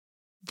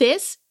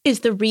This is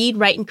the Read,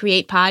 Write, and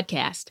Create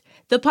podcast,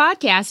 the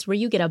podcast where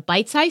you get a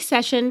bite-sized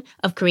session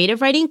of creative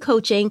writing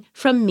coaching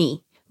from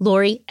me,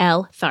 Lori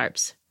L.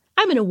 Tharps.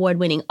 I'm an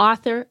award-winning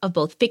author of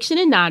both fiction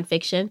and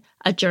nonfiction,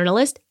 a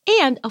journalist,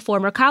 and a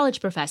former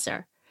college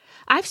professor.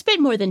 I've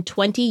spent more than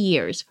 20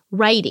 years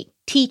writing,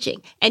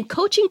 teaching, and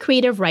coaching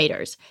creative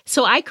writers,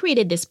 so I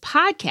created this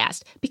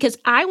podcast because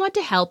I want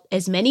to help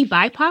as many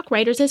BIPOC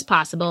writers as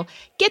possible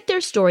get their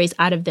stories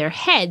out of their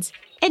heads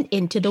and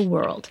into the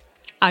world.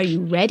 Are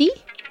you ready?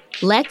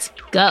 Let's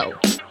go.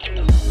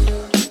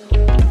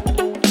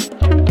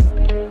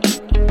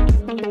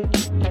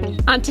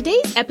 On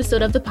today's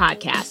episode of the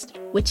podcast,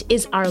 which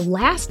is our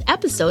last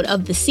episode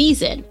of the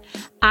season,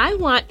 I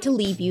want to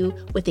leave you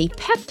with a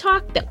pep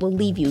talk that will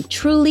leave you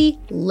truly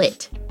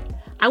lit.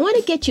 I want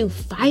to get you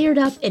fired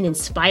up and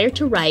inspired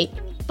to write,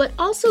 but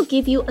also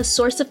give you a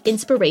source of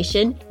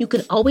inspiration you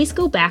can always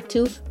go back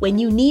to when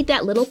you need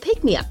that little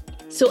pick-me-up.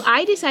 So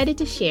I decided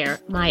to share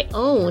my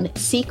own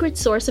secret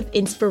source of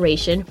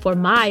inspiration for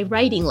my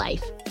writing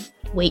life.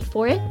 Wait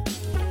for it.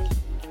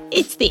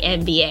 It's the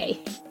NBA.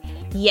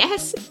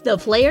 Yes, the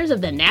players of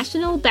the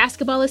National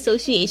Basketball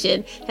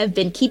Association have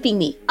been keeping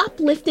me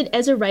uplifted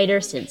as a writer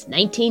since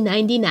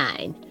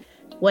 1999.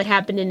 What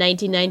happened in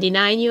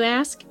 1999, you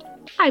ask?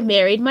 I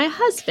married my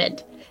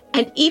husband.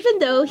 And even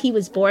though he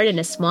was born in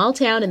a small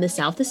town in the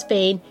south of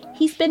Spain,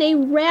 he's been a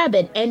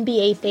rabid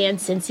NBA fan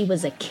since he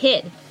was a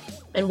kid.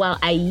 And while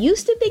I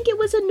used to think it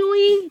was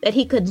annoying that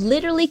he could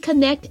literally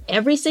connect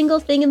every single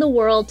thing in the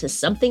world to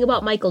something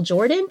about Michael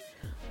Jordan,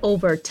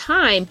 over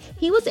time,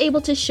 he was able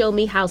to show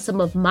me how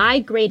some of my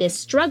greatest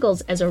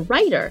struggles as a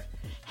writer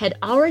had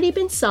already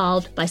been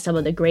solved by some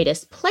of the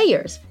greatest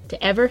players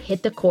to ever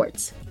hit the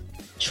courts.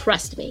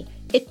 Trust me,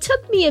 it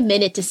took me a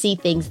minute to see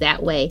things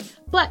that way,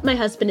 but my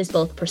husband is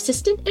both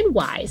persistent and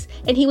wise,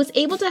 and he was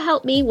able to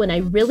help me when I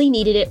really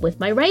needed it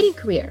with my writing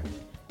career.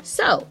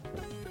 So,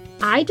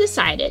 I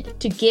decided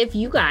to give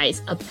you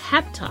guys a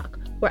pep talk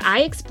where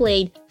I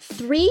explain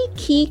 3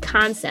 key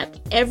concepts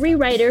every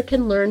writer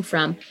can learn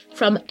from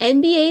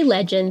NBA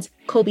legends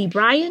Kobe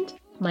Bryant,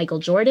 Michael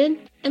Jordan,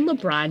 and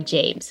LeBron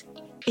James.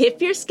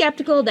 If you're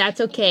skeptical, that's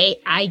okay.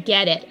 I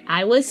get it.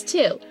 I was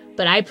too.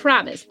 But I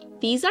promise,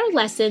 these are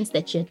lessons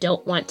that you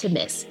don't want to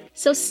miss.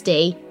 So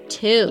stay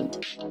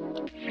tuned.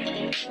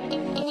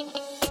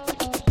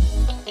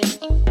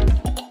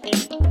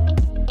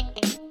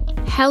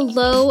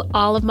 Hello,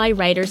 all of my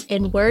writers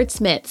and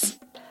wordsmiths.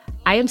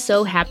 I am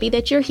so happy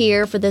that you're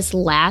here for this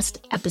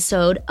last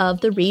episode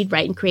of the Read,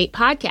 Write, and Create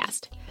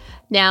podcast.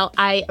 Now,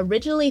 I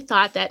originally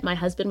thought that my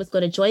husband was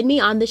going to join me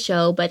on the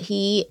show, but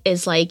he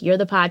is like, you're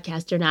the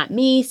podcaster, not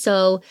me.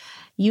 So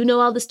you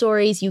know all the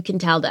stories, you can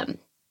tell them.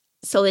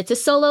 So it's a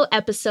solo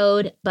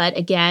episode, but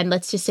again,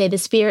 let's just say the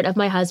spirit of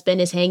my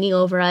husband is hanging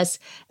over us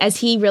as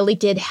he really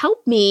did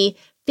help me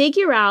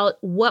figure out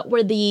what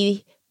were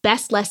the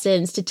best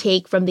lessons to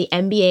take from the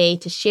NBA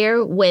to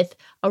share with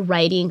a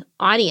writing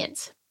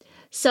audience.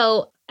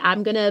 So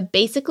I'm going to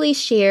basically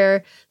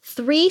share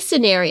 3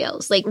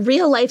 scenarios, like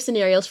real life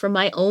scenarios from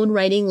my own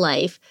writing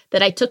life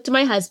that I took to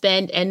my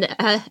husband. And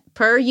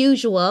per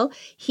usual,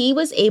 he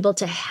was able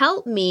to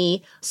help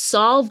me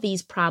solve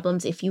these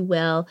problems, if you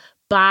will,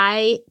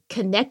 by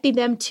connecting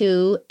them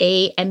to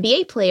a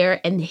NBA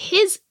player and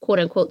his quote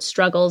unquote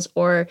struggles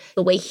or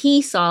the way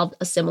he solved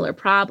a similar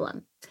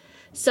problem.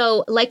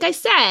 So like I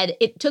said,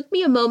 it took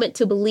me a moment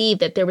to believe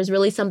that there was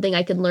really something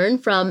I could learn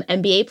from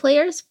NBA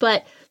players.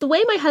 But the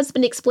way my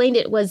husband explained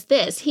it was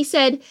this. He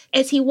said,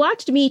 as he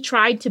watched me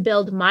try to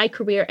build my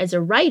career as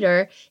a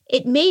writer,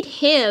 it made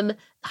him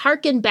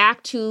harken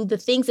back to the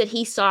things that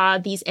he saw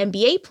these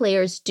NBA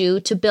players do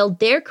to build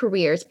their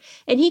careers.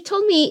 And he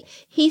told me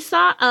he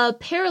saw a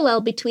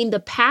parallel between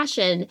the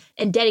passion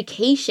and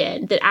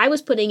dedication that I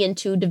was putting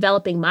into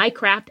developing my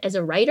craft as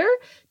a writer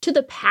to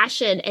the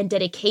passion and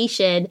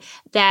dedication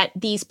that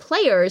these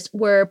players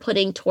were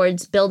putting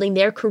towards building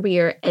their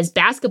career as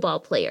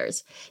basketball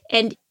players.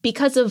 And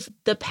because of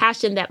the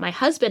passion that my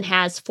husband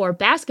has for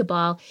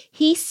basketball,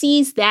 he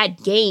sees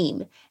that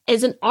game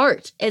as an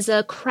art, as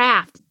a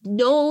craft,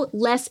 no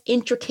less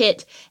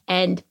intricate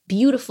and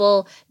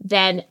beautiful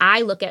than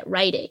I look at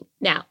writing.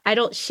 Now, I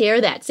don't share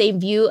that same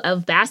view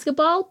of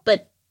basketball,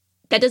 but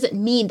that doesn't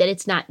mean that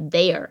it's not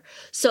there.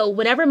 So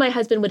whenever my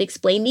husband would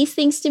explain these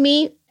things to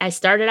me, I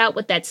started out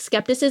with that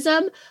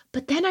skepticism,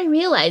 but then I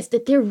realized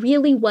that there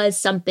really was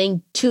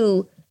something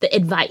to the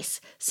advice.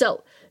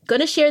 So going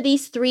to share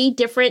these 3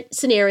 different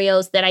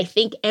scenarios that I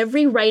think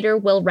every writer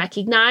will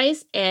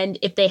recognize. And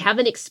if they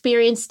haven't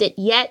experienced it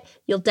yet,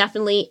 you'll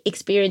definitely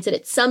experience it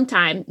at some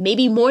time,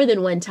 maybe more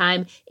than one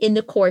time in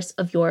the course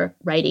of your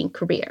writing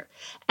career.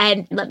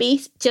 And let me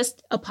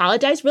just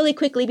apologize really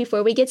quickly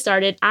before we get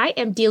started. I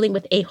am dealing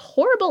with a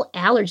horrible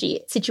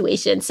allergy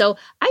situation, so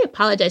I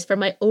apologize for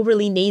my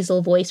overly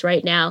nasal voice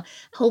right now.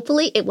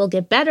 Hopefully it will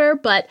get better,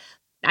 but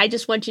I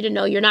just want you to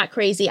know you're not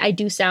crazy. I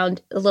do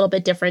sound a little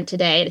bit different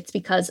today, and it's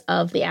because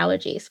of the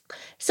allergies.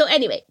 So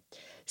anyway,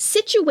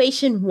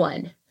 situation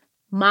 1,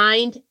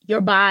 mind your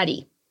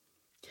body.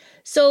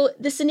 So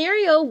the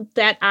scenario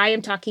that I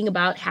am talking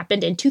about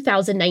happened in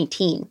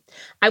 2019.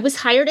 I was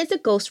hired as a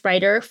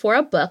ghostwriter for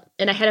a book,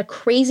 and I had a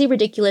crazy,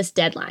 ridiculous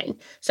deadline.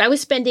 So I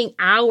was spending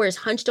hours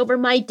hunched over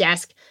my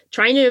desk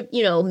trying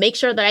to, make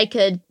sure that I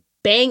could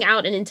bang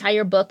out an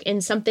entire book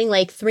in something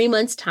like 3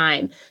 months'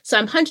 time. So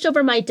I'm hunched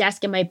over my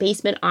desk in my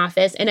basement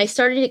office, and I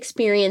started to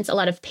experience a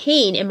lot of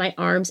pain in my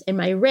arms and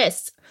my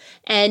wrists.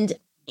 And,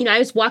 I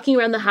was walking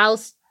around the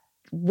house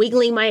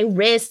wiggling my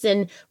wrists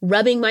and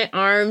rubbing my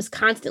arms,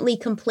 constantly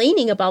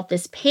complaining about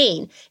this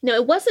pain. Now,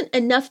 it wasn't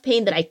enough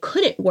pain that I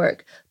couldn't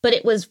work, but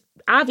it was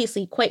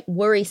obviously quite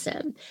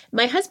worrisome.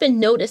 My husband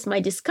noticed my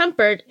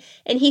discomfort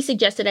and he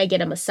suggested I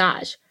get a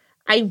massage.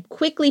 I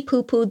quickly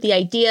poo-pooed the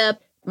idea.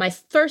 My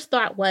first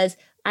thought was,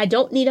 I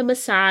don't need a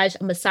massage.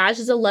 A massage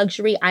is a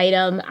luxury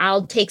item.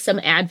 I'll take some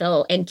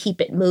Advil and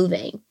keep it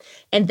moving.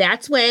 And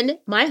that's when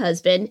my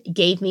husband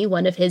gave me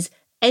one of his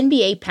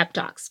NBA pep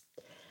talks.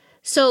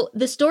 So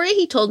the story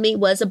he told me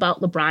was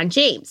about LeBron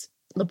James.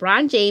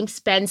 LeBron James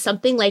spends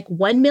something like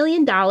 $1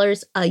 million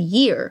a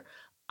year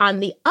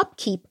on the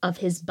upkeep of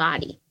his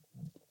body.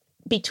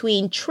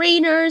 Between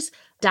trainers,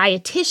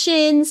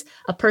 dietitians,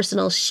 a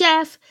personal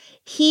chef,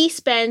 he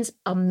spends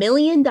 $1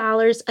 million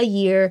a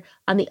year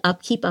on the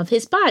upkeep of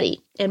his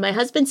body. And my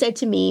husband said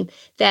to me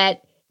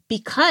that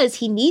because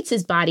he needs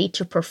his body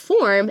to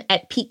perform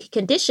at peak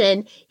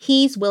condition,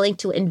 he's willing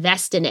to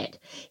invest in it.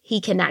 He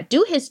cannot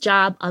do his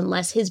job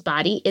unless his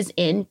body is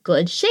in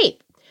good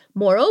shape.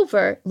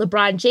 Moreover,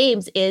 LeBron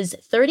James is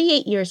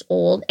 38 years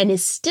old and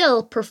is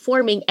still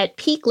performing at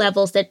peak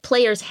levels that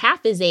players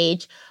half his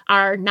age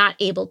are not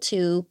able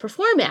to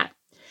perform at.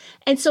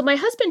 And so my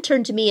husband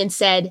turned to me and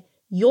said,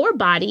 your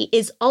body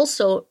is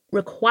also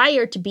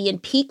required to be in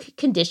peak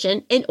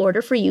condition in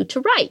order for you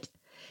to write.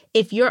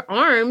 If your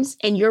arms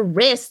and your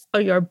wrists or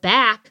your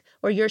back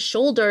or your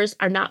shoulders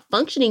are not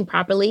functioning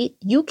properly,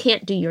 you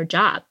can't do your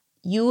job.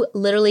 You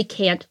literally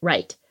can't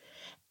write.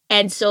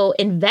 And so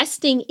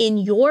investing in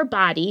your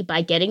body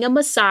by getting a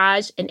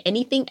massage and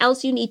anything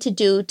else you need to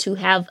do to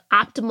have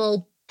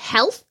optimal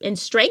health and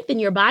strength in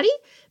your body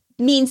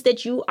means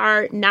that you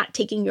are not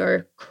taking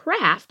your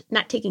craft,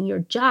 not taking your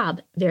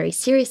job very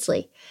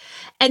seriously.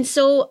 And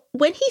so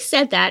when he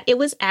said that, it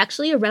was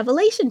actually a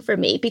revelation for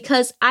me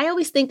because I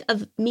always think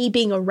of me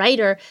being a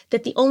writer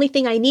that the only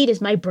thing I need is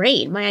my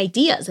brain, my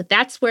ideas, that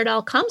that's where it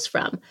all comes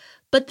from.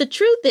 But the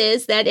truth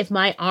is that if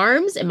my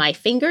arms and my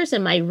fingers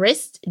and my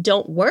wrists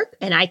don't work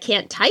and I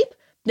can't type,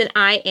 then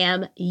I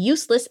am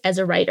useless as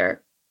a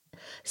writer.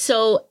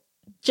 So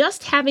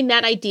just having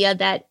that idea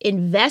that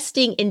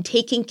investing in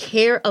taking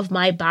care of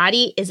my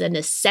body is a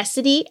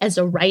necessity as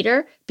a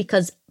writer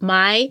because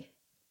my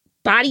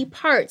body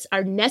parts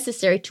are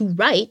necessary to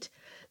write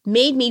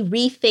made me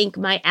rethink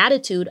my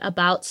attitude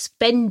about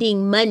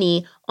spending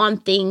money on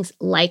things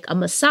like a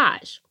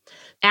massage.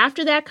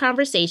 After that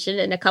conversation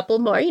and a couple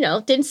more,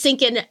 didn't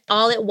sink in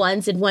all at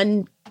once in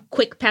one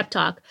quick pep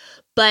talk.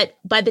 But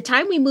by the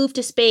time we moved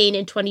to Spain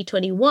in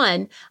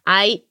 2021,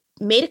 I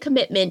made a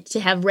commitment to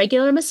have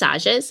regular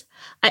massages.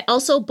 I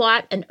also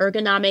bought an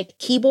ergonomic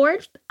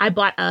keyboard. I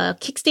bought a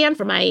kickstand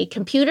for my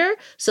computer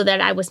so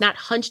that I was not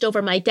hunched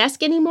over my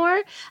desk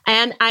anymore.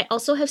 And I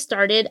also have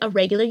started a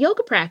regular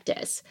yoga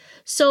practice.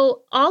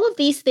 So all of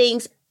these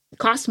things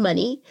cost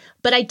money,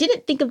 but I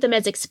didn't think of them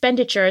as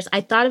expenditures. I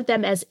thought of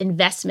them as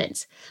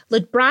investments.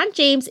 LeBron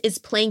James is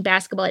playing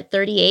basketball at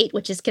 38,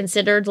 which is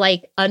considered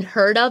like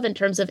unheard of in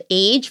terms of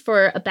age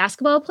for a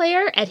basketball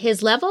player at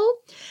his level.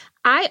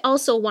 I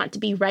also want to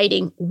be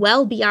writing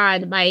well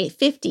beyond my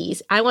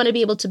 50s. I want to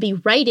be able to be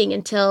writing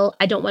until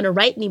I don't want to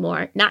write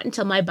anymore, not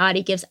until my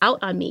body gives out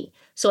on me.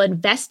 So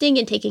investing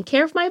in taking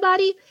care of my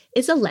body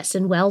is a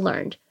lesson well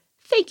learned.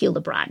 Thank you,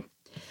 LeBron.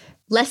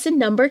 Lesson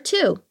number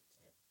 2,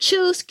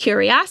 choose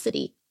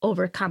curiosity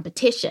over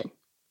competition.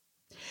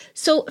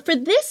 So for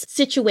this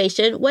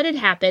situation, what had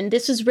happened,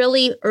 this was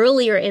really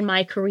earlier in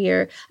my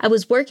career. I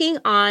was working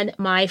on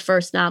my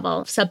first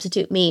novel,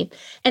 Substitute Me,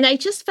 and I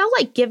just felt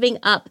like giving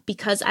up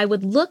because I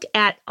would look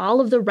at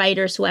all of the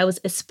writers who I was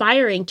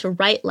aspiring to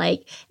write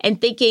like and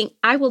thinking,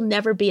 I will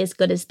never be as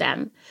good as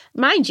them.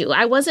 Mind you,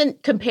 I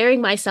wasn't comparing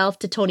myself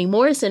to Toni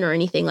Morrison or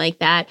anything like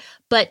that,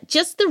 but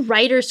just the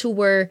writers who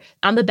were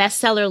on the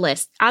bestseller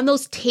list, on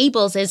those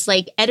tables as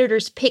like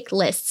editors' pick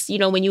lists,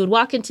 when you would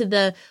walk into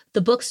the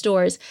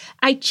bookstores,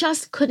 I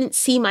just couldn't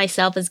see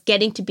myself as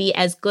getting to be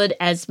as good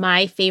as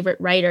my favorite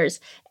writers.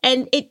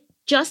 And it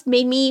just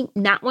made me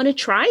not want to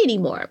try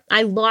anymore.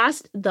 I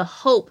lost the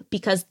hope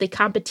because the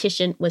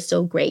competition was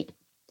so great.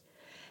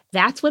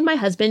 That's when my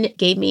husband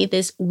gave me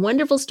this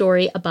wonderful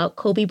story about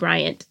Kobe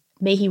Bryant.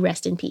 May he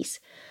rest in peace.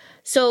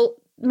 So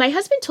my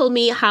husband told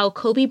me how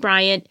Kobe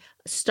Bryant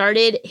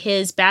started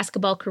his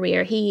basketball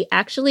career. He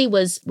actually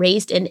was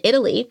raised in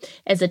Italy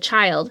as a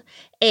child.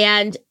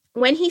 And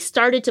when he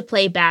started to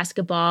play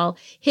basketball,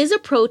 his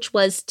approach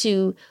was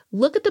to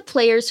look at the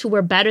players who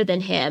were better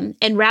than him,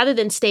 and rather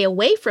than stay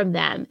away from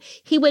them,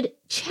 he would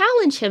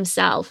challenge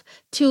himself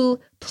to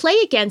play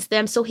against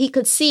them so he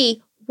could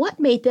see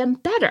what made them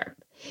better.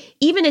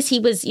 Even as he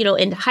was,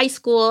 in high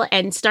school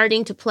and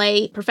starting to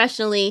play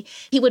professionally,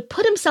 he would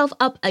put himself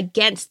up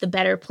against the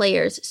better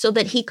players so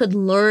that he could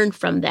learn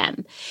from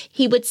them.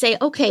 He would say,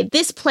 okay,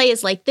 this play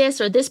is like this,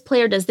 or this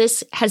player does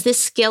this, has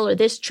this skill or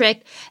this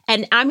trick,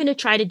 and I'm going to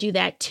try to do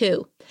that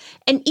too.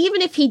 And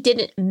even if he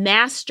didn't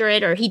master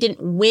it or he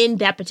didn't win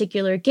that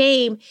particular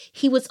game,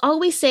 he was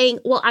always saying,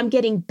 well, I'm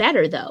getting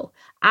better though.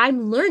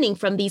 I'm learning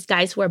from these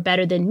guys who are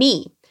better than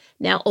me.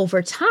 Now,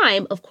 over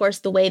time, of course,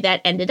 the way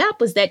that ended up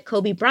was that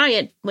Kobe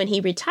Bryant, when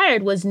he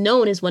retired, was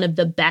known as one of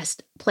the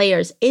best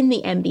players in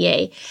the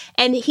NBA.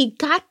 And he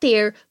got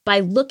there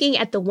by looking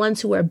at the ones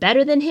who were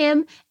better than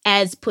him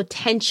as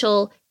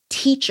potential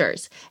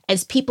teachers,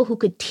 as people who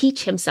could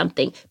teach him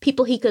something,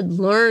 people he could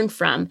learn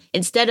from,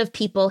 instead of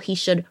people he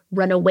should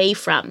run away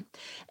from.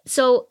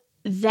 So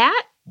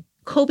that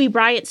Kobe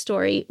Bryant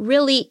story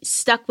really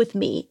stuck with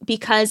me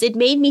because it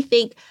made me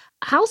think,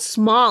 how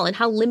small and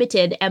how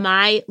limited am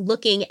I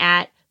looking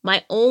at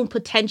my own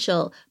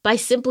potential by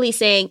simply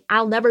saying,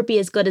 I'll never be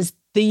as good as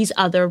these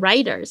other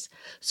writers?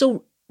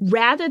 So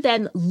rather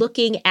than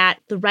looking at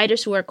the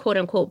writers who are quote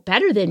unquote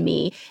better than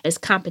me as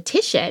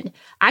competition,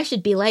 I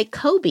should be like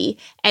Kobe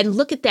and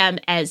look at them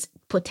as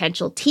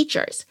potential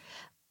teachers.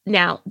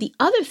 Now, the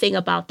other thing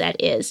about that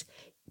is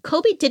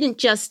Kobe didn't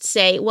just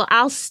say, well,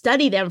 I'll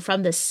study them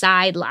from the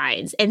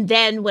sidelines, and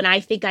then when I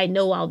think I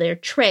know all their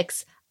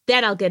tricks,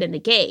 then I'll get in the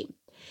game.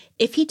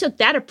 If he took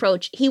that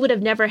approach, he would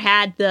have never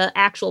had the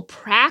actual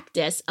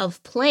practice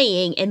of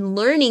playing and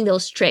learning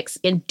those tricks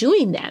and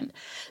doing them.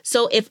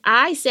 So if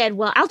I said,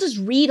 well, I'll just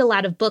read a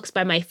lot of books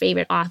by my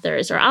favorite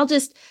authors, or I'll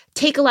just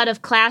take a lot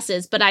of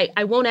classes, but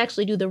I won't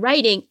actually do the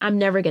writing, I'm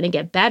never going to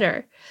get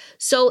better.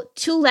 So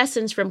 2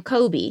 lessons from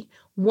Kobe.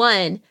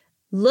 1,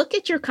 look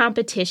at your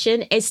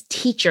competition as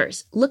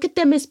teachers. Look at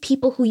them as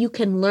people who you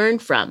can learn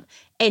from.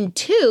 And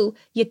 2,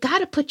 you got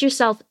to put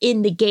yourself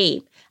in the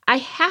game. I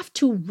have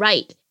to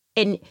write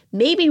and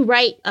maybe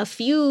write a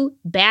few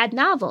bad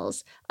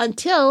novels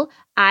until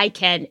I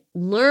can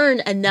learn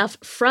enough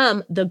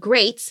from the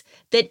greats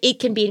that it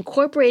can be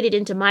incorporated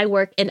into my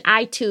work, and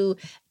I too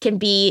can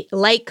be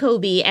like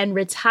Kobe and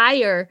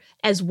retire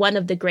as one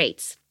of the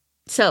greats.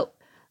 So,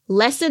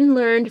 lesson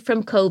learned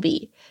from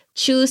Kobe: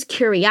 choose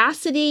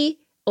curiosity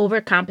over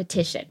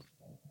competition.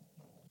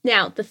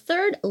 Now, the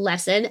third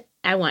lesson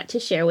I want to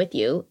share with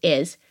you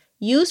is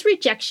use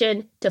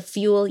rejection to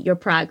fuel your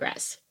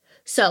progress.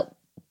 So,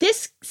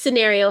 this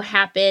scenario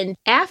happened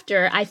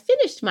after I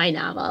finished my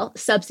novel,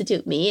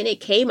 Substitute Me, and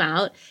it came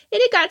out, and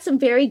it got some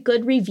very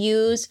good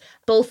reviews,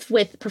 both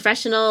with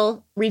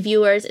professional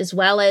reviewers as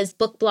well as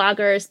book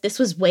bloggers. This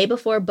was way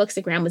before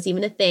Bookstagram was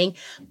even a thing,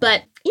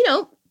 but,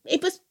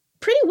 it was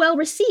pretty well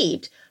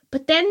received.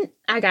 But then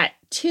I got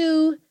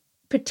 2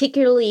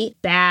 particularly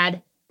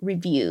bad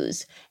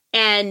reviews.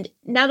 And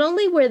not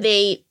only were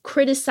they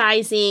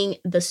criticizing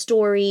the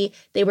story,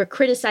 they were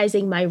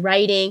criticizing my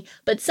writing,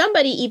 but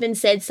somebody even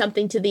said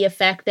something to the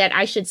effect that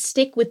I should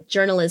stick with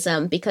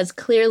journalism because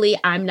clearly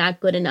I'm not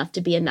good enough to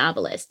be a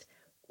novelist.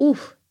 Ooh,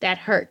 that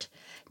hurt.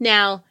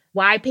 Now,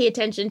 why pay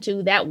attention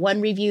to that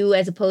one review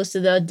as opposed to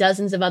the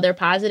dozens of other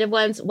positive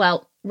ones?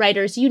 Well,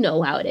 writers, you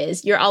know how it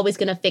is. You're always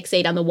going to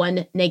fixate on the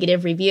one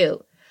negative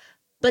review.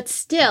 But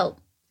still,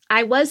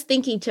 I was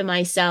thinking to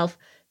myself,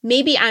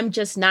 maybe I'm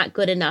just not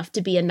good enough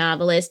to be a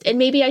novelist, and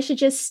maybe I should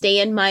just stay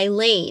in my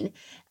lane.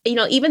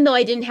 Even though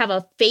I didn't have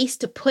a face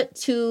to put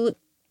to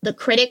the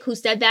critic who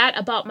said that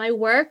about my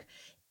work,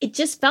 it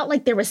just felt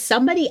like there was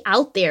somebody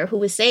out there who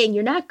was saying,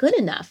 you're not good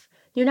enough.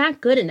 You're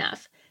not good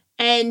enough.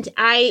 And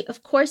I,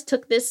 of course,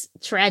 took this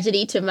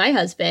tragedy to my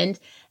husband,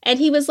 and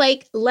he was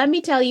like, let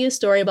me tell you a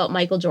story about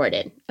Michael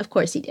Jordan. Of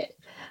course he did.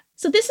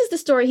 So this is the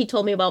story he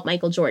told me about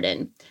Michael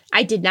Jordan.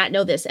 I did not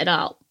know this at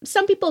all.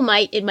 Some people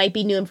it might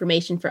be new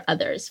information for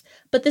others.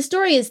 But the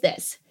story is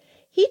this.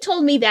 He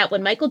told me that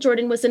when Michael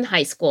Jordan was in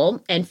high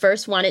school and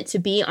first wanted to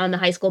be on the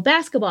high school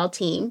basketball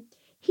team,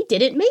 he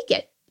didn't make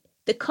it.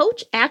 The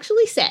coach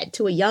actually said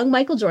to a young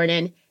Michael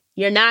Jordan,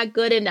 you're not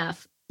good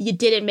enough. You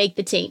didn't make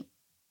the team.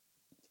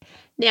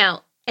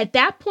 Now, at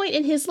that point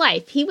in his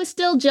life, he was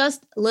still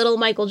just little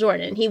Michael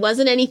Jordan. He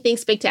wasn't anything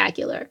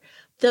spectacular.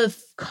 The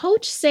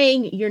coach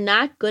saying you're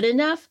not good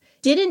enough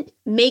didn't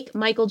make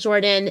Michael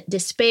Jordan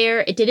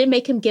despair. It didn't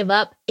make him give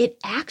up. It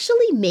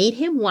actually made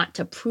him want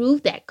to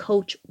prove that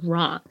coach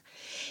wrong.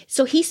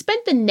 So he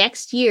spent the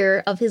next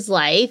year of his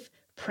life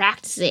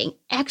practicing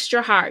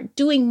extra hard,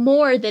 doing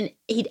more than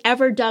he'd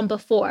ever done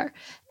before.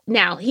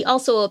 Now, he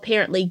also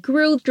apparently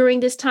grew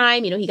during this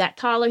time. He got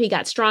taller, he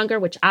got stronger,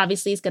 which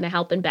obviously is going to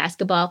help in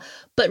basketball.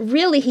 But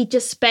really, he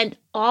just spent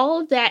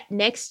all of that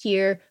next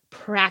year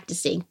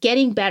practicing,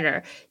 getting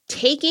better,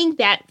 taking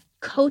that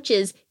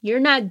coach's you're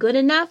not good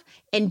enough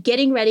and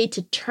getting ready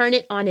to turn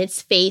it on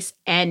its face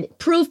and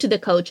prove to the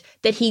coach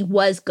that he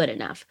was good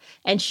enough.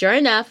 And sure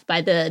enough,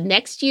 by the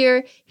next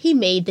year, he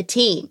made the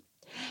team.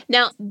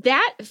 Now,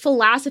 that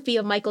philosophy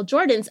of Michael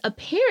Jordan's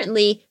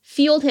apparently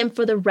fueled him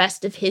for the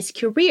rest of his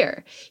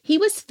career. He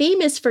was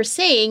famous for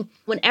saying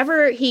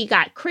whenever he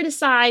got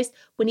criticized,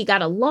 when he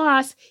got a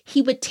loss,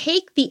 he would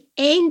take the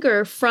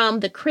anger from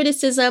the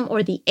criticism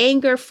or the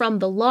anger from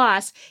the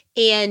loss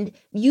and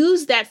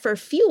use that for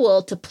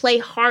fuel to play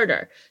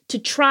harder, to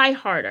try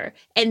harder,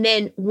 and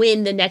then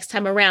win the next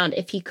time around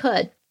if he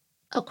could.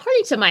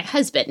 According to my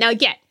husband, now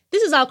again,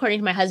 this is all according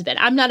to my husband.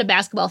 I'm not a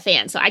basketball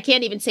fan, so I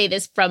can't even say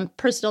this from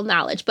personal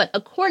knowledge. But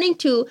according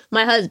to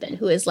my husband,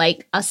 who is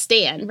like a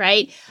stan,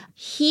 right?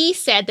 He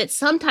said that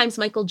sometimes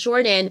Michael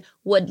Jordan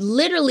would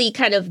literally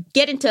kind of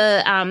get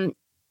into, I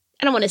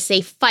don't want to say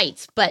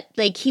fights, but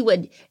like he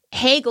would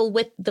haggle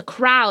with the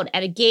crowd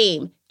at a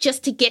game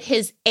just to get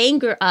his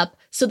anger up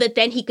so that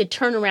then he could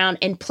turn around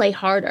and play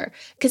harder.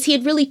 Because he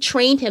had really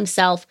trained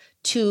himself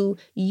to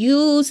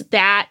use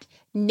that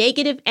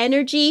negative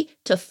energy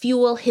to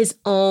fuel his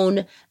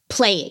own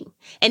playing.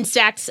 In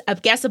fact, I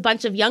guess a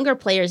bunch of younger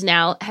players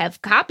now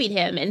have copied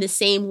him in the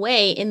same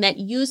way, in that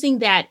using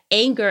that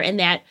anger and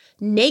that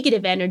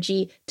negative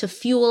energy to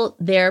fuel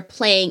their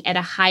playing at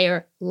a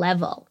higher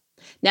level.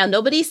 Now,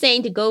 nobody's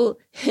saying to go,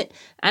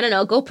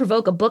 go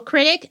provoke a book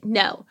critic.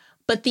 No.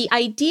 But the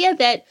idea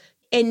that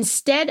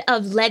instead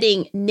of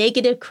letting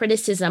negative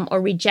criticism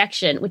or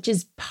rejection, which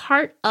is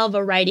part of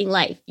a writing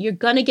life, you're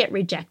going to get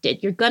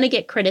rejected, you're going to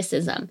get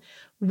criticism.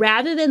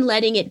 Rather than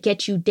letting it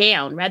get you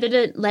down, rather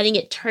than letting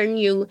it turn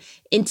you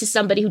into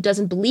somebody who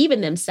doesn't believe in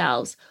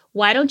themselves,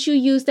 why don't you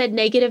use that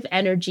negative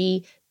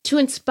energy to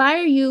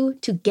inspire you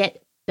to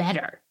get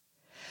better?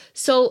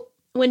 So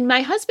when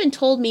my husband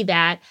told me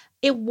that,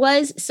 it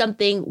was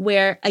something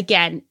where,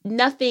 again,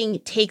 nothing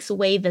takes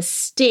away the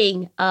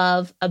sting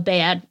of a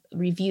bad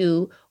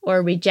review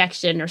or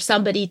rejection or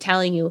somebody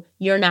telling you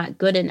you're not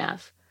good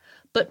enough.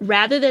 But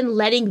rather than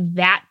letting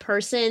that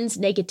person's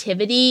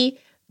negativity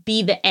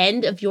be the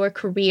end of your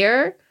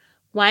career,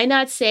 why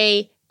not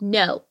say,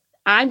 no,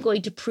 I'm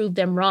going to prove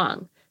them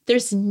wrong?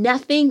 There's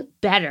nothing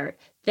better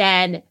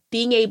than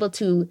being able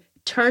to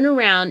turn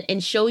around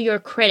and show your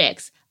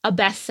critics a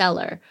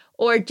bestseller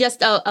or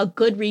just a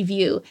good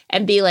review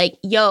and be like,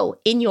 yo,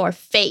 in your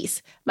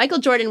face. Michael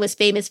Jordan was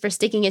famous for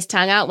sticking his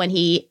tongue out when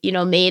he,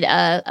 made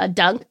a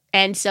dunk.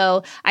 And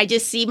so I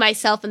just see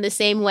myself in the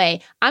same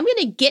way. I'm going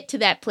to get to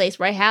that place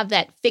where I have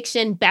that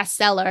fiction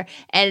bestseller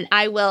and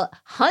I will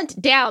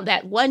hunt down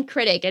that one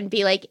critic and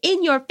be like,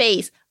 in your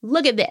face,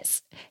 look at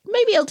this.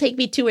 Maybe it'll take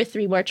me 2 or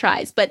 3 more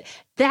tries, but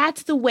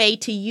that's the way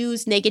to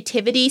use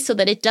negativity so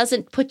that it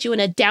doesn't put you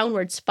in a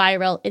downward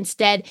spiral.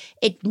 Instead,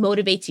 it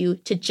motivates you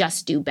to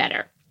just do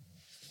better.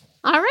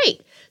 All right.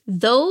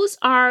 Those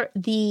are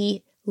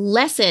the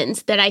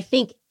lessons that I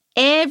think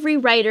every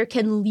writer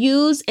can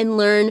use and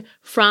learn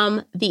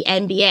from the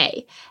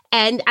NBA.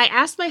 And I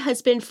asked my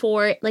husband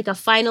for like a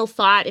final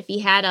thought, if he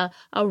had a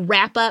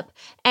wrap up.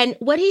 And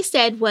what he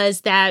said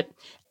was that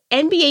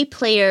NBA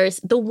players,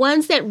 the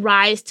ones that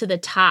rise to the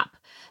top,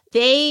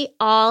 they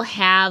all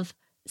have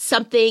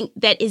something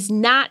that is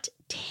not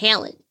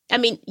talent. I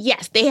mean,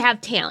 yes, they have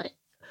talent.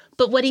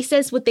 But what he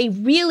says, what they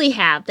really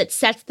have that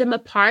sets them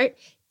apart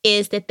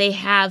is that they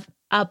have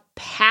a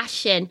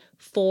passion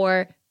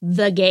for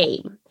the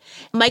game.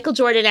 Michael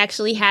Jordan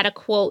actually had a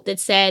quote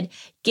that said,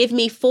 give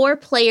me 4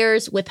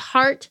 players with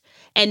heart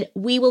and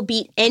we will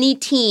beat any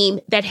team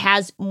that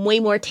has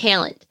way more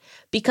talent,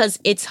 because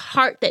it's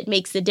heart that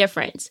makes the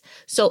difference.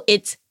 So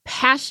it's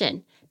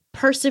passion,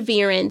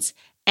 perseverance,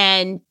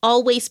 and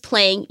always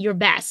playing your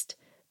best.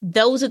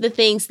 Those are the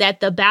things that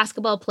the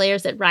basketball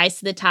players that rise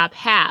to the top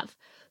have.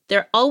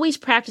 They're always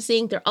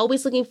practicing. They're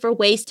always looking for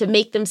ways to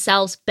make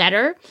themselves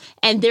better,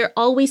 and they're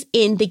always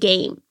in the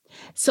game.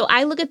 So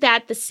I look at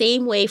that the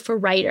same way for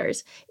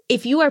writers.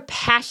 If you are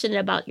passionate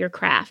about your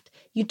craft,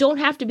 you don't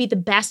have to be the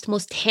best,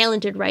 most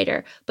talented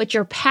writer, but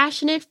you're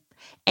passionate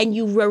and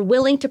you are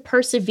willing to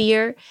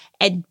persevere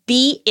and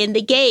be in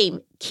the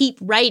game, keep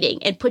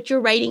writing and put your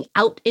writing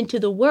out into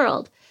the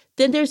world,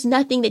 then there's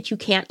nothing that you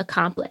can't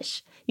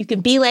accomplish. You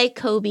can be like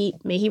Kobe,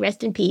 may he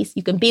rest in peace.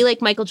 You can be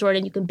like Michael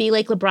Jordan. You can be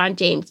like LeBron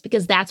James,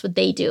 because that's what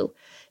they do.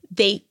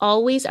 They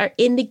always are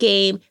in the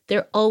game.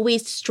 They're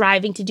always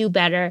striving to do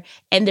better,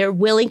 and they're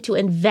willing to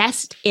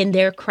invest in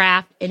their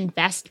craft,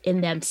 invest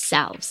in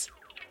themselves.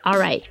 All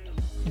right,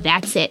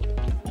 that's it.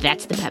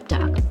 That's the pep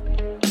talk.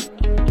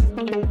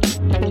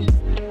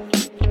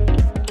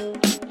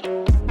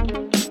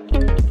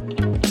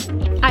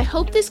 I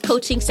hope this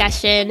coaching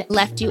session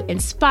left you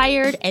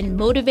inspired and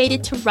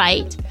motivated to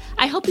write.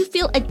 I hope you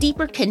feel a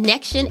deeper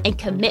connection and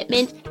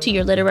commitment to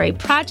your literary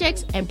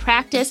projects and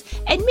practice,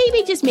 and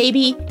maybe, just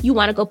maybe, you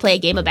want to go play a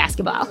game of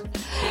basketball.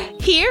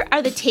 Here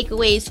are the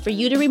takeaways for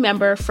you to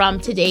remember from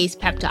today's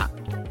pep talk.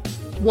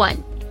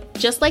 1,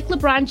 just like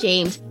LeBron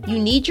James, you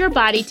need your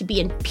body to be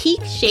in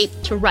peak shape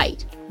to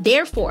write.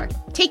 Therefore,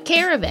 take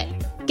care of it.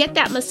 Get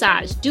that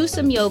massage, do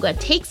some yoga,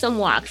 take some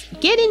walks,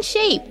 get in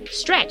shape,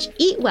 stretch,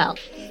 eat well.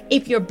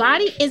 If your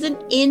body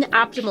isn't in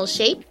optimal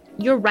shape,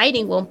 your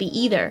writing won't be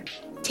either.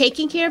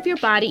 Taking care of your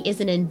body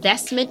is an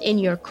investment in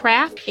your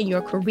craft and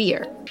your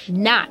career,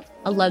 not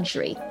a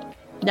luxury.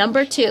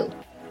 Number 2,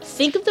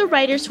 think of the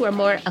writers who are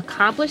more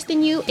accomplished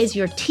than you as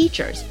your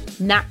teachers,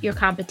 not your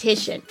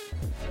competition.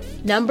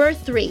 Number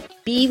 3,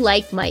 be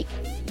like Mike.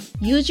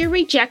 Use your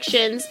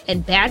rejections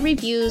and bad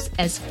reviews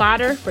as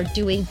fodder for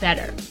doing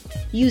better.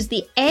 Use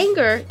the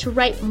anger to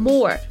write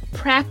more,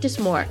 practice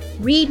more,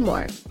 read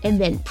more,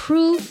 and then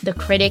prove the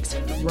critics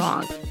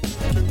wrong.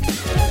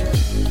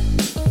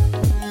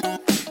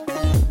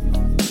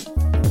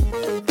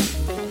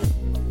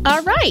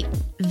 All right,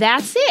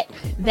 that's it.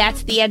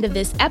 That's the end of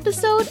this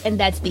episode, and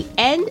that's the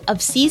end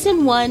of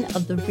Season 1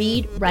 of the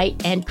Read,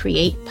 Write, and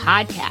Create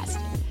podcast.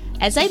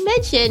 As I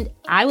mentioned,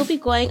 I will be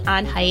going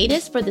on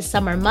hiatus for the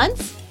summer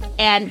months,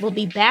 and we'll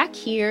be back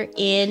here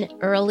in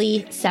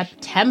early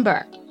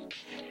September.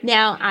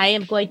 Now, I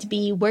am going to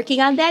be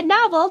working on that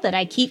novel that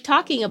I keep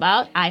talking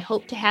about. I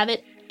hope to have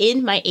it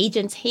in my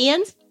agent's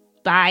hands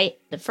by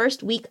the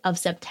first week of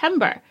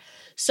September.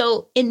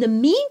 So in the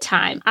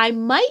meantime, I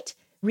might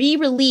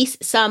re-release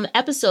some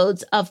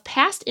episodes of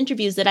past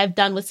interviews that I've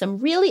done with some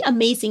really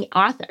amazing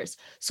authors.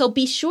 So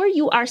be sure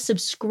you are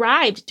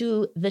subscribed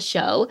to the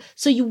show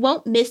so you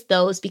won't miss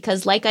those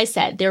because, like I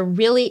said, they're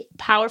really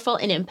powerful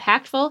and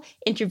impactful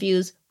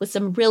interviews with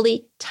some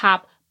really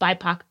top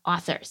BIPOC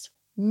authors.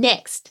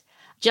 Next,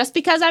 just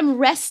because I'm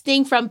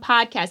resting from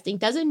podcasting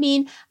doesn't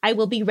mean I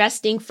will be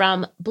resting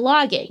from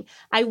blogging.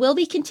 I will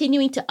be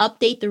continuing to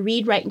update the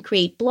Read, Write, and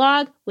Create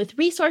blog with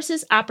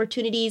resources,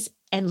 opportunities,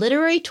 and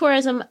literary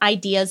tourism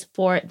ideas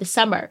for the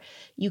summer.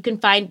 You can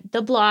find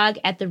the blog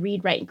at the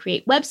Read, Write, and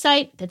Create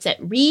website. That's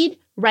at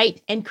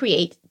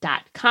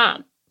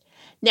readwriteandcreate.com.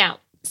 Now,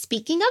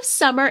 speaking of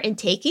summer and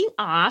taking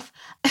off,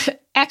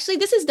 actually,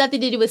 this has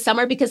nothing to do with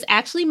summer because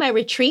actually my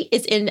retreat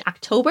is in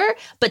October,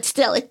 but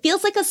still, it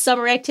feels like a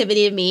summer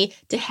activity to me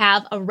to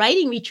have a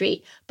writing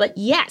retreat. But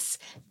yes,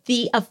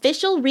 the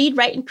official Read,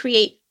 Write, and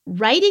Create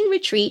writing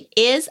retreat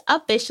is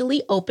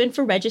officially open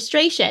for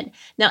registration.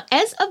 Now,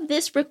 as of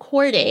this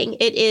recording,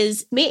 it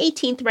is May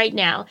 18th right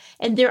now,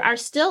 and there are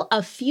still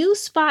a few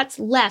spots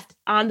left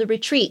on the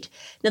retreat.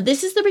 Now,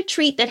 this is the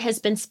retreat that has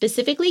been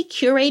specifically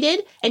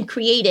curated and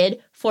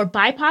created for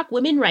BIPOC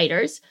women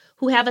writers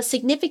who have a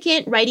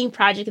significant writing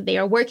project that they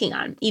are working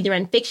on, either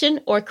in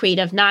fiction or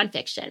creative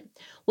nonfiction.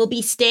 We'll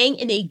be staying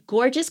in a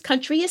gorgeous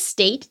country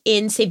estate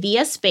in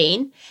Sevilla,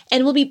 Spain,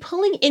 and we'll be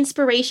pulling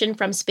inspiration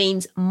from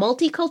Spain's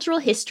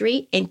multicultural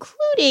history,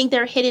 including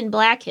their hidden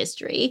Black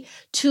history,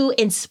 to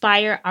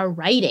inspire our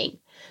writing.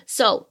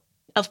 So,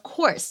 of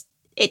course,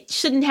 it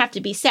shouldn't have to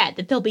be said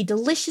that there'll be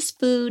delicious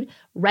food,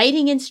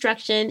 writing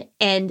instruction,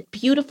 and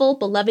beautiful,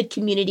 beloved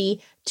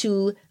community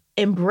to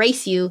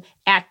embrace you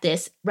at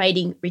this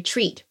writing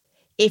retreat.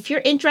 If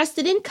you're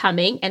interested in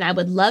coming, and I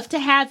would love to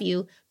have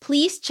you,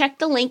 please check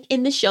the link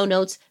in the show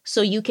notes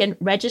so you can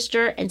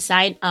register and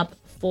sign up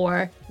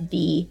for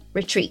the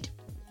retreat.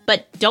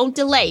 But don't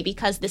delay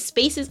because the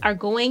spaces are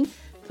going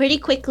pretty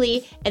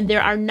quickly and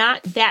there are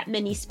not that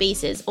many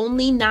spaces.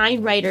 Only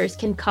 9 writers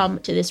can come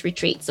to this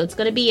retreat. So it's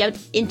going to be an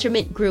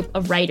intimate group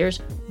of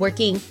writers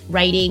working,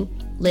 writing,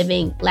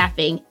 living,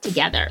 laughing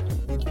together.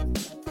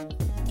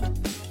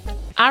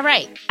 All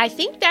right, I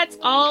think that's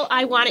all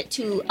I wanted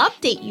to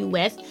update you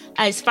with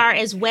as far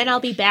as when I'll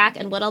be back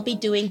and what I'll be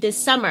doing this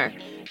summer.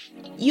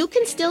 You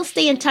can still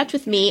stay in touch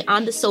with me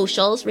on the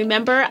socials.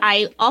 Remember,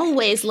 I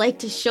always like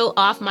to show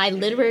off my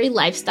literary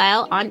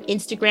lifestyle on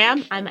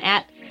Instagram. I'm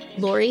at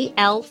Lori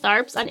L.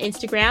 Tharps on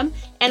Instagram.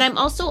 And I'm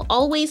also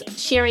always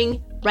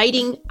sharing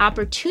writing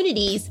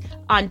opportunities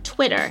on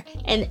Twitter.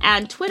 And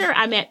on Twitter,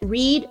 I'm at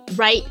Read,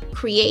 Write,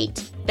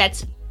 Create.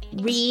 That's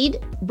Read,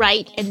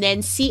 Write, and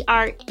then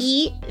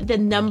CRE, the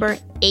number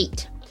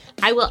 8.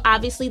 I will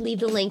obviously leave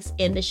the links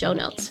in the show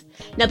notes.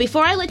 Now,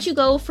 before I let you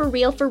go for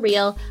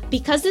real,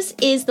 because this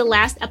is the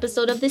last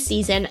episode of the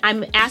season,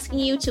 I'm asking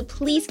you to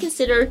please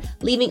consider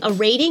leaving a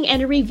rating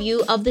and a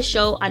review of the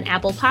show on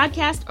Apple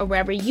Podcasts or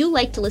wherever you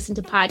like to listen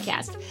to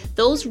podcasts.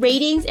 Those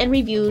ratings and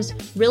reviews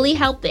really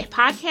help the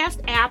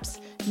podcast apps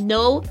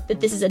know that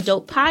this is a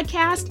dope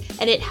podcast,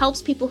 and it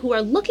helps people who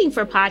are looking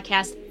for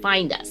podcasts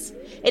find us.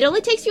 It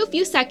only takes you a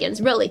few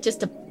seconds, really,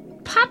 just to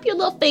pop your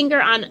little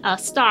finger on a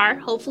star,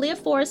 hopefully a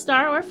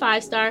 4-star or a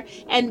 5-star,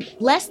 and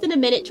less than a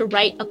minute to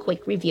write a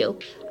quick review.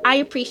 I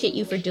appreciate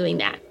you for doing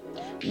that.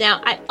 Now,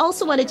 I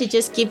also wanted to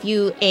just give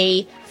you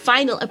a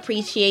final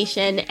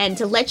appreciation and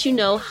to let you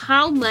know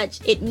how much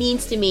it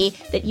means to me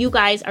that you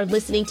guys are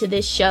listening to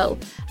this show.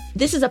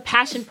 This is a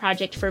passion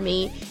project for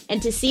me,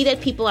 and to see that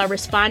people are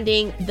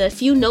responding, the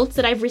few notes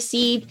that I've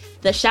received,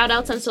 the shout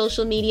outs on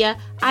social media,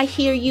 I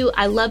hear you,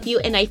 I love you,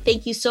 and I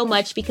thank you so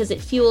much because it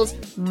fuels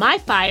my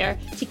fire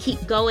to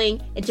keep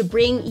going and to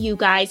bring you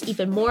guys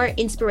even more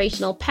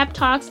inspirational pep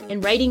talks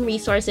and writing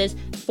resources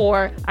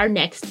for our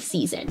next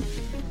season.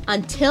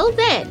 Until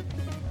then,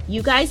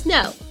 you guys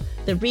know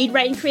the Read,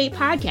 Write, and Create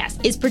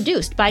podcast is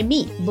produced by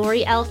me,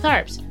 Lori L.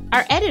 Tharps.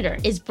 Our editor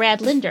is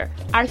Brad Linder.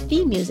 Our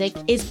theme music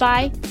is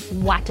by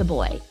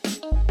Wataboy.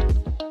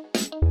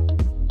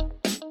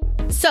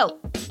 So,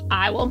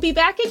 I won't be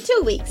back in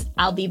 2 weeks.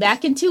 I'll be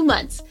back in 2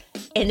 months.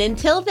 And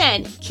until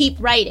then, keep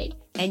writing.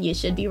 And you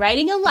should be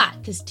writing a lot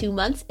because 2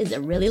 months is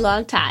a really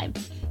long time.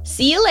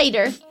 See you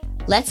later.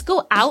 Let's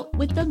go out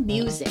with the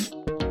music.